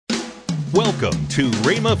Welcome to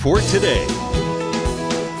Rhema for Today.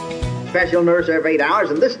 Special nurse every 8 hours,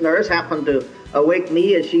 and this nurse happened to awake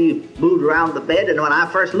me as she moved around the bed, and when I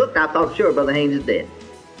first looked, I thought, sure, Brother Haynes is dead.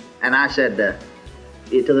 And I said to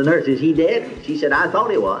the nurse, is he dead? She said, I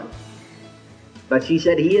thought he was. But she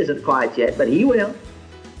said, he isn't quite yet, but he will.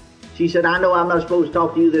 She said, I know I'm not supposed to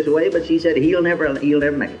talk to you this way, but she said, he'll never make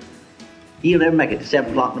it. He'll never make it to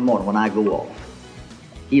 7 o'clock in the morning when I go off.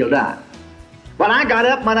 He'll die. Well, I got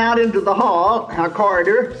up and went out into the hall, our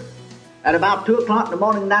corridor, at about 2 o'clock in the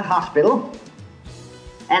morning in that hospital,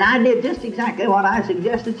 and I did just exactly what I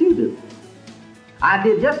suggest that you do. I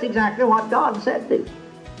did just exactly what God said do.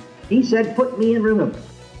 He said, put me in remembrance.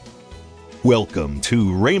 Welcome to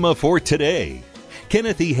Rhema for Today.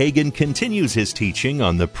 Kenneth E. Hagin continues his teaching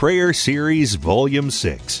on the Prayer Series Volume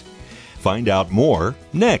 6. Find out more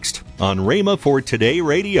next on Rhema for Today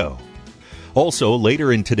Radio. Also,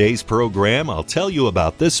 later in today's program, I'll tell you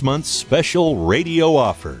about this month's special radio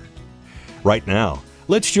offer. Right now,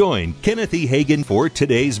 let's join Kenneth E. Hagin for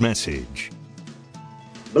today's message.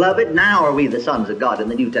 Beloved, now are we the sons of God in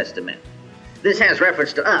the New Testament. This has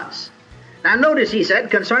reference to us. Now notice he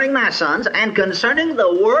said, concerning my sons and concerning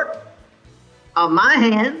the work of my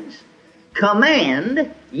hands,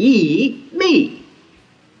 command ye me.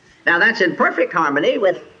 Now that's in perfect harmony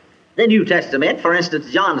with the New Testament. For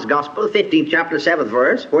instance, John's Gospel, 15th chapter, 7th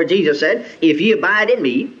verse, where Jesus said, if ye abide in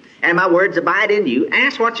me, and my words abide in you,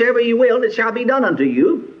 ask whatsoever you will, and it shall be done unto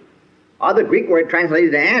you. Or the Greek word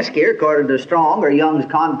translated ask here, according to Strong or Young's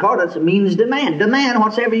Concordance, means demand. Demand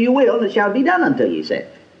whatsoever you will, and it shall be done unto you, said.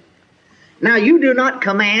 Now you do not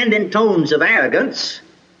command in tones of arrogance,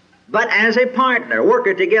 but as a partner,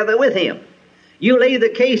 worker together with him. You lay the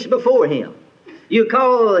case before him. You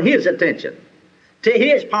call his attention to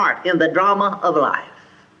his part in the drama of life.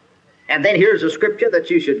 And then here's a scripture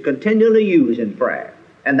that you should continually use in prayer.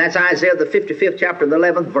 And that's Isaiah the 55th chapter, the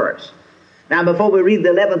 11th verse. Now before we read the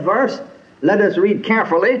 11th verse, let us read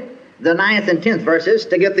carefully the 9th and 10th verses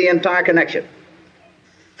to get the entire connection.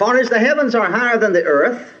 For as the heavens are higher than the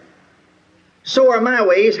earth, so are my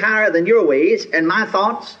ways higher than your ways, and my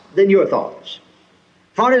thoughts than your thoughts.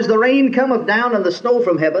 For as the rain cometh down and the snow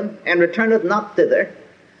from heaven, and returneth not thither,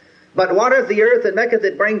 but watereth the earth, and maketh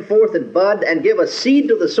it bring forth and bud, and giveth seed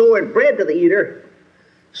to the sower and bread to the eater,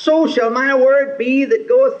 so shall my word be that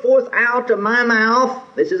goeth forth out of my mouth.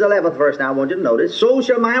 This is 11th verse now, I want you to notice. So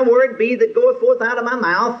shall my word be that goeth forth out of my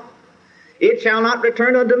mouth. It shall not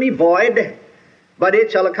return unto me void, but it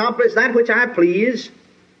shall accomplish that which I please,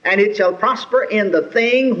 and it shall prosper in the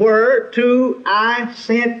thing whereto I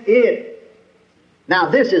sent it. Now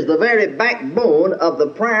this is the very backbone of the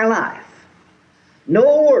prayer life.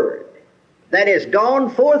 No word that is gone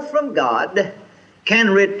forth from God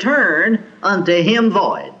can return unto him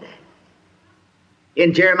void.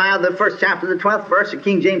 In Jeremiah, the 1st chapter, the 12th verse, the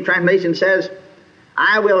King James translation says,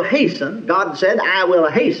 I will hasten, God said, I will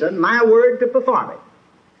hasten my word to perform it.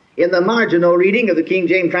 In the marginal reading of the King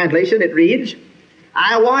James translation, it reads,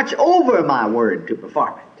 I watch over my word to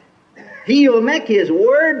perform it. He will make his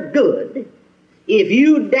word good if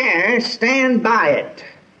you dare stand by it.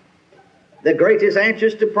 The greatest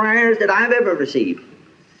answers to prayers that I've ever received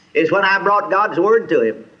is when I brought God's word to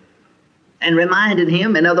him and reminded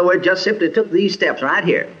him, in other words, just simply took these steps right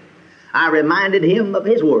here. I reminded him of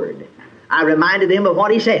his word. I reminded him of what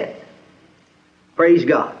he said. Praise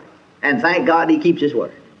God. And thank God he keeps his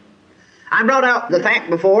word. I brought out the fact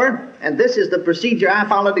before, and this is the procedure I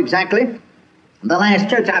followed exactly. The last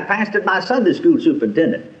church I pastored, my Sunday school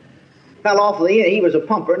superintendent fell off he was a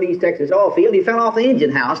pumper in East Texas oil field. He fell off the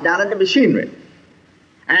engine house down in the machinery.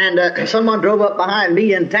 And someone drove up behind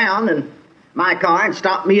me in town in my car and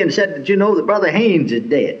stopped me and said, did you know that Brother Haynes is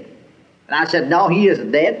dead? And I said, no, he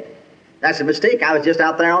isn't dead. That's a mistake. I was just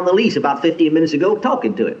out there on the lease about 15 minutes ago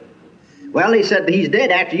talking to him. Well, he said, he's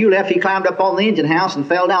dead. After you left, he climbed up on the engine house and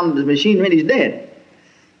fell down the machinery and he's dead.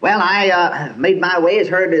 Well, I made my way as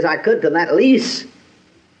hard as I could to that lease.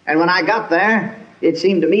 And when I got there, it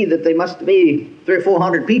seemed to me that there must be 300 or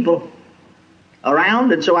 400 people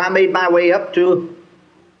around. And so I made my way up to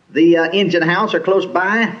the engine house or close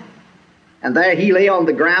by, and there he lay on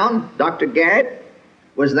the ground. Dr. Garrett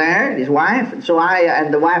was there, his wife, and so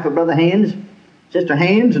and the wife of Brother Haynes, Sister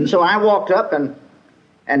Haynes, and so I walked up and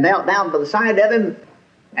knelt down by the side of him,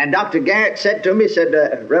 and Dr. Garrett said to me, he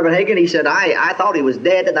said, Reverend Hagin, he said, I thought he was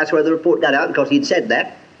dead, and that's where the report got out, because he'd said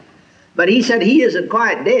that. But he said he isn't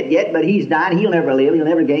quite dead yet, but he's died. He'll never live. He'll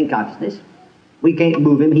never gain consciousness. We can't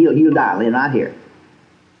move him. He'll die laying right here.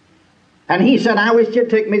 And he said, I wish you'd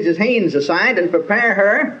take Mrs. Haynes aside and prepare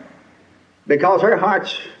her, because her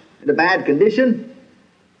heart's in a bad condition,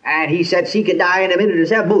 And he said she could die in a minute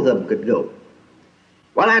herself. Both of them could go.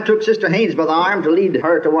 Well, I took Sister Haynes by the arm to lead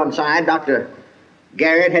her to one side. Dr.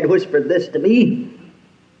 Garrett had whispered this to me.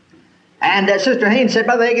 And Sister Haynes said,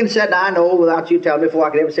 Brother Hagin said, I know without you telling me before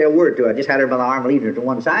I could ever say a word to her. I just had her by the arm, leading her to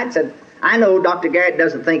one side. Said, I know Dr. Garrett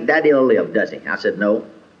doesn't think Daddy will live, does he? I said, no.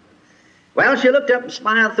 Well, she looked up and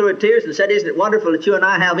smiled through her tears and said, isn't it wonderful that you and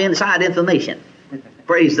I have inside information?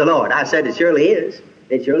 Praise the Lord. I said, it surely is.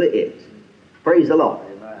 It surely is. Praise the Lord.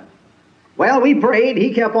 Amen. Well, we prayed.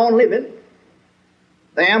 He kept on living.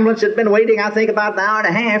 The ambulance had been waiting, I think, about an hour and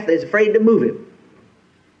a half. They was afraid to move him.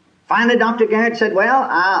 Finally, Dr. Garrett said,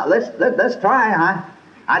 well, let's try.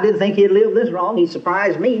 I didn't think he'd live this long. He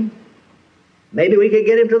surprised me. Maybe we could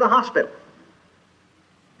get him to the hospital.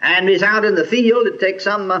 And he's out in the field. It takes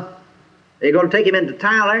they're going to take him into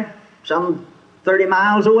Tyler, some 30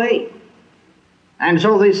 miles away. And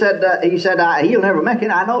so he said, he'll never make it.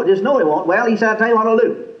 I just know he won't. Well, he said, I'll tell you what I'll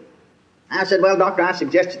do. I said, well, doctor, I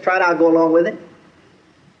suggest you try it. I'll go along with it.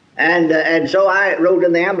 And so I rode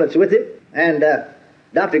in the ambulance with him. And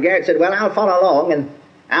Dr. Garrett said, well, I'll follow along. And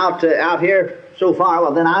out here so far,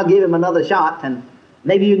 well, then I'll give him another shot, and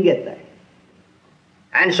maybe you can get there.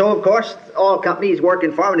 And so, of course, all companies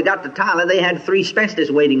working for him, when he got to Tyler, they had 3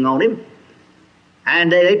 specialists waiting on him.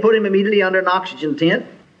 And they put him immediately under an oxygen tent.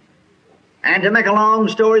 And to make a long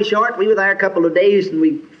story short, we were there a couple of days, and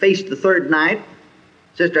we faced the 3rd night.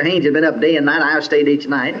 Sister Haynes had been up day and night. I stayed each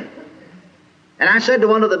night. And I said to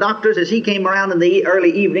one of the doctors, as he came around in the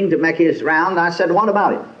early evening to make his round, I said, what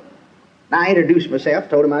about him? And I introduced myself,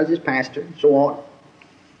 told him I was his pastor, and so on.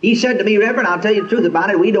 He said to me, Reverend, I'll tell you the truth about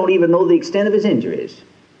it, we don't even know the extent of his injuries.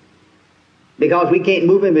 Because we can't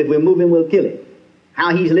move him. If we move him, we'll kill him.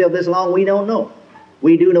 How he's lived this long, we don't know.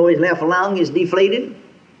 We do know his left lung is deflated,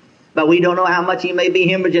 but we don't know how much he may be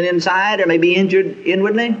hemorrhaging inside or may be injured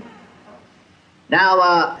inwardly.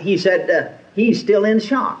 Now, he said, he's still in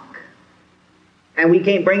shock. And we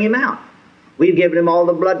can't bring him out. We've given him all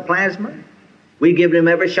the blood plasma. We've given him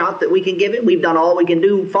every shot that we can give him. We've done all we can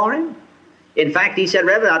do for him. In fact, he said,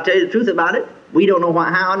 Reverend, I'll tell you the truth about it. We don't know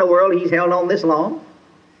how in the world he's held on this long.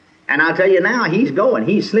 And I'll tell you now, he's going.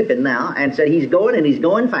 He's slipping now. And said he's going, and he's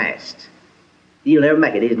going fast. He'll never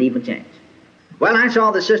make it. He doesn't even change. Well, I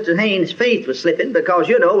saw that Sister Haynes' faith was slipping because,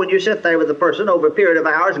 you know, when you sit there with a person over a period of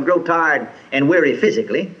hours and grow tired and weary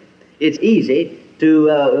physically, it's easy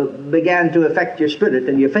to begin to affect your spirit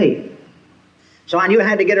and your faith. So I knew I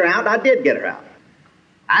had to get her out. I did get her out.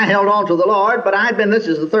 I held on to the Lord, but this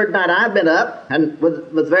is the 3rd night I've been up, and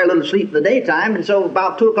with very little sleep in the daytime, and so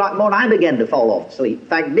about 2 o'clock in the morning I began to fall off sleep. In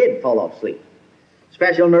fact, did fall off sleep.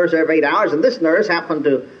 Special nurse every 8 hours, and this nurse happened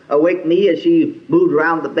to awake me as she moved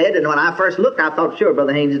around the bed, and when I first looked, I thought, sure,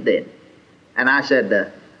 Brother Haynes is dead. And I said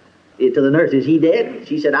to the nurse, is he dead?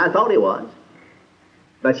 She said, I thought he was.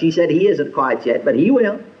 But she said, he isn't quite yet, but he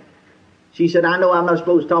will. She said, I know I'm not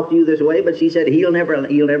supposed to talk to you this way, but she said, he'll never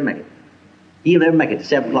make it. He'll never make it to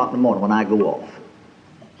 7 o'clock in the morning when I go off.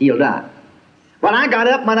 He'll die. Well, I got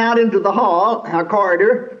up and went out into the hall, our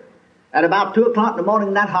corridor, at about 2 o'clock in the morning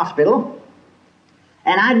in that hospital,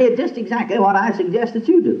 and I did just exactly what I suggest that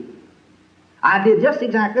you do. I did just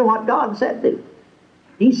exactly what God said do.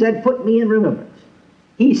 He said, put me in remembrance.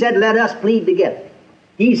 He said, let us plead together.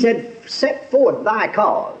 He said, set forth thy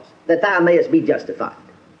cause, that thou mayest be justified.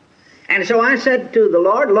 And so I said to the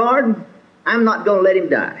Lord, Lord, I'm not going to let him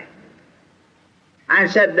die. I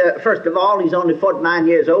said, first of all, he's only 49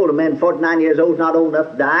 years old. A man 49 years old is not old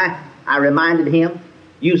enough to die. I reminded him,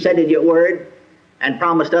 you said in your word, and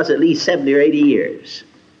promised us at least 70 or 80 years.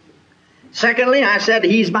 Secondly, I said,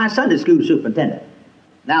 he's my Sunday school superintendent.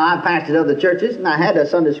 Now, I've pastored other churches, and I had a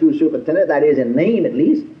Sunday school superintendent, that is in name at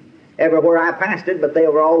least, everywhere I pastored, but they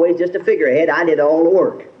were always just a figurehead. I did all the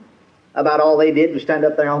work. About all they did was stand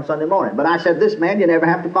up there on Sunday morning. But I said, this man, you never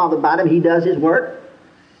have to bother about him. He does his work.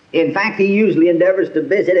 In fact, he usually endeavors to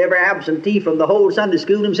visit every absentee from the whole Sunday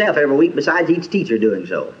school himself every week, besides each teacher doing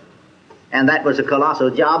so. And that was a colossal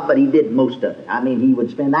job, but he did most of it. I mean, he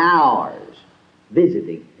would spend hours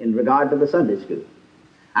visiting in regard to the Sunday school.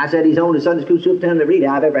 I said, he's the only Sunday school superintendent really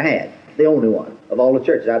I've ever had. The only one of all the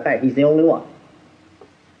churches I've had. He's the only one.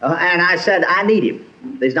 And I said, I need him.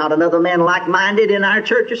 There's not another man like-minded in our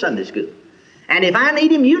church or Sunday school. And if I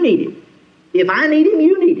need him, you need him. If I need him,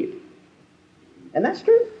 you need him. And that's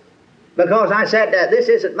true. Because I said, this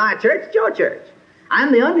isn't my church, it's your church.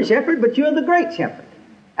 I'm the under-shepherd, but you're the great shepherd.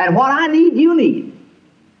 And what I need, you need.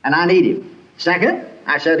 And I need him. Second,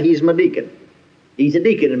 I said, he's my deacon. He's a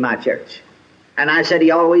deacon in my church. And I said,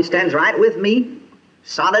 he always stands right with me,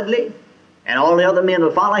 solidly, and all the other men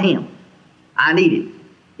will follow him. I need him.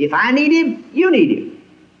 If I need him, you need him.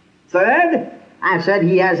 Third, I said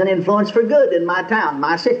he has an influence for good in my town,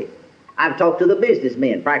 my city. I've talked to the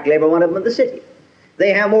businessmen, practically every one of them in the city.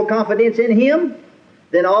 They have more confidence in him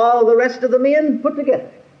than all the rest of the men put together.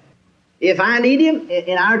 If I need him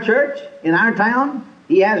in our church, in our town,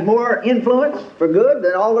 he has more influence for good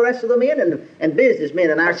than all the rest of the men, and businessmen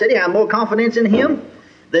in our city have more confidence in him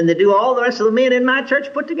than they do all the rest of the men in my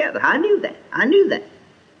church put together. I knew that.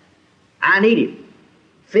 I need him.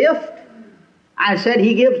 Fifth, I said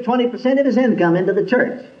he gives 20% of his income into the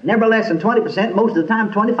church. Never less than 20%, most of the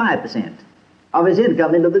time 25% of his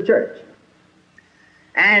income into the church.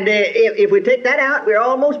 And if we take that out, we're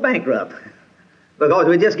almost bankrupt because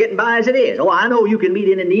we're just getting by as it is. Oh, I know you can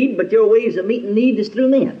meet any need, but your ways of meeting need is through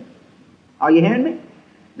men. Are you hearing me?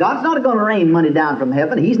 God's not going to rain money down from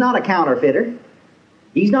heaven. He's not a counterfeiter.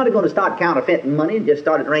 He's not going to start counterfeiting money and just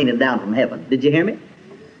start it raining down from heaven. Did you hear me?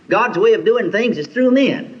 God's way of doing things is through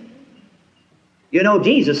men. You know,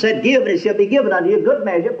 Jesus said, give and it shall be given unto you, good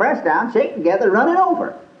measure, pressed down, shaken together, running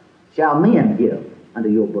over, shall men give unto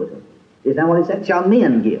your bosom. Isn't that what he said? Shall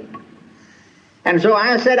men give. And so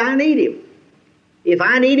I said, I need him. If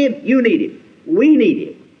I need him, you need him. We need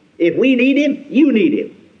him. If we need him, you need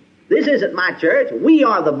him. This isn't my church. We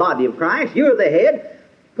are the body of Christ. You're the head.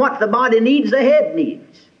 What the body needs, the head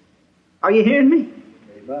needs. Are you hearing me?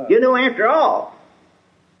 Amen. You know, after all,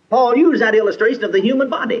 Paul used that illustration of the human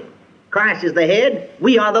body. Christ is the head.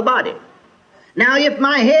 We are the body. Now, if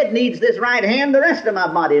my head needs this right hand, the rest of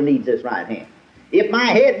my body needs this right hand. If my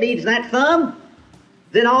head needs that thumb,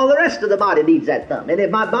 then all the rest of the body needs that thumb. And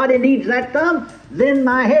if my body needs that thumb, then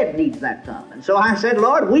my head needs that thumb. And so I said,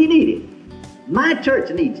 Lord, we need him. My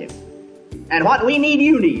church needs him. And what we need,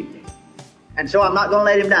 you need. And so I'm not going to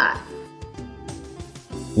let him die.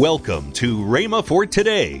 Welcome to Rhema for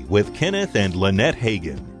Today with Kenneth and Lynette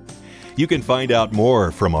Hagin. You can find out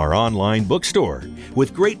more from our online bookstore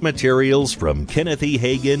with great materials from Kenneth E.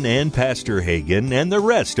 Hagin and Pastor Hagin and the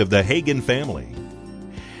rest of the Hagin family.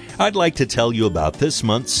 I'd like to tell you about this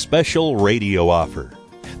month's special radio offer.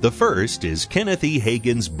 The first is Kenneth E.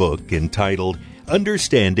 Hagin's book entitled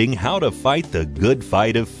Understanding How to Fight the Good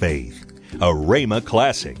Fight of Faith, a Rhema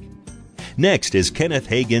classic. Next is Kenneth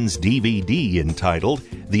Hagin's DVD entitled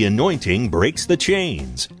The Anointing Breaks the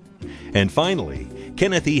Chains. And finally,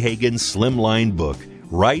 Kenneth E. Hagin's slimline book,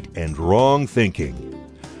 Right and Wrong Thinking.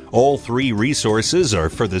 All three resources are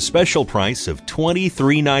for the special price of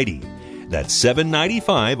 $23.90. That's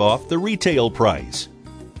 $7.95 off the retail price.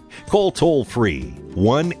 Call toll-free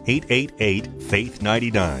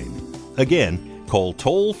 1-888-FAITH-99. Again, call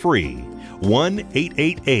toll-free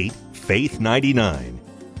 1-888-FAITH-99.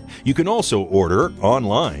 You can also order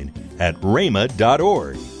online at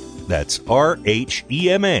rhema.org. That's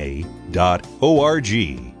RHEMA.org.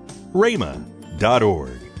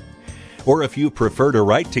 rhema.org. Or if you prefer to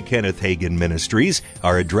write to Kenneth Hagin Ministries,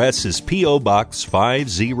 our address is P.O. Box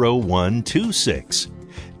 50126,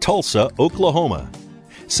 Tulsa, Oklahoma,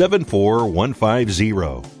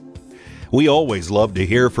 74150. We always love to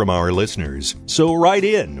hear from our listeners, so write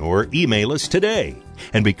in or email us today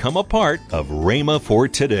and become a part of Rhema for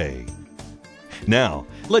Today. Now,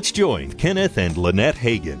 let's join Kenneth and Lynette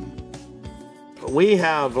Hagin. We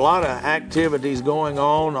have a lot of activities going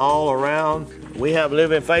on all around. We have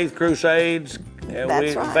Living Faith Crusades.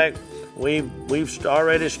 That's right. In fact, we've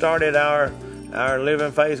already started our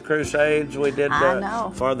Living Faith Crusades. We did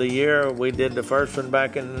for the year. We did the first one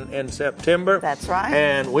back in September. That's right.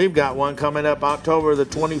 And we've got one coming up October the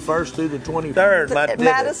 21st through the 23rd.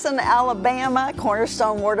 Madison, Alabama,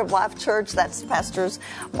 Cornerstone Word of Life Church. That's Pastors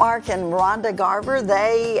Mark and Rhonda Garver.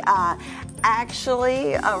 They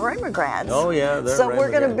actually Rhema grads. Oh, yeah. So we're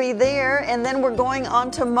going to be there, and then we're going on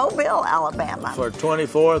to Mobile, Alabama. For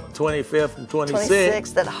 24th, 25th, and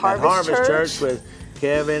 26th. At Harvest Church with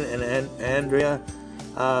Kevin and Andrea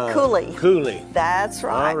Cooley. That's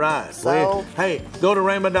right. All right. So, hey, go to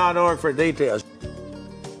rhema.org for details.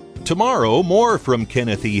 Tomorrow, more from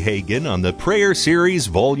Kenneth E. Hagin on the Prayer Series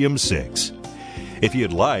Volume 6. If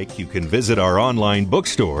you'd like, you can visit our online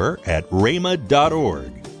bookstore at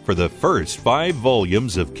rhema.org for the first 5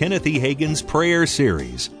 volumes of Kenneth E. Hagin's Prayer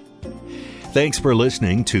Series. Thanks for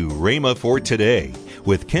listening to Rhema for Today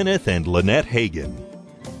with Kenneth and Lynette Hagin.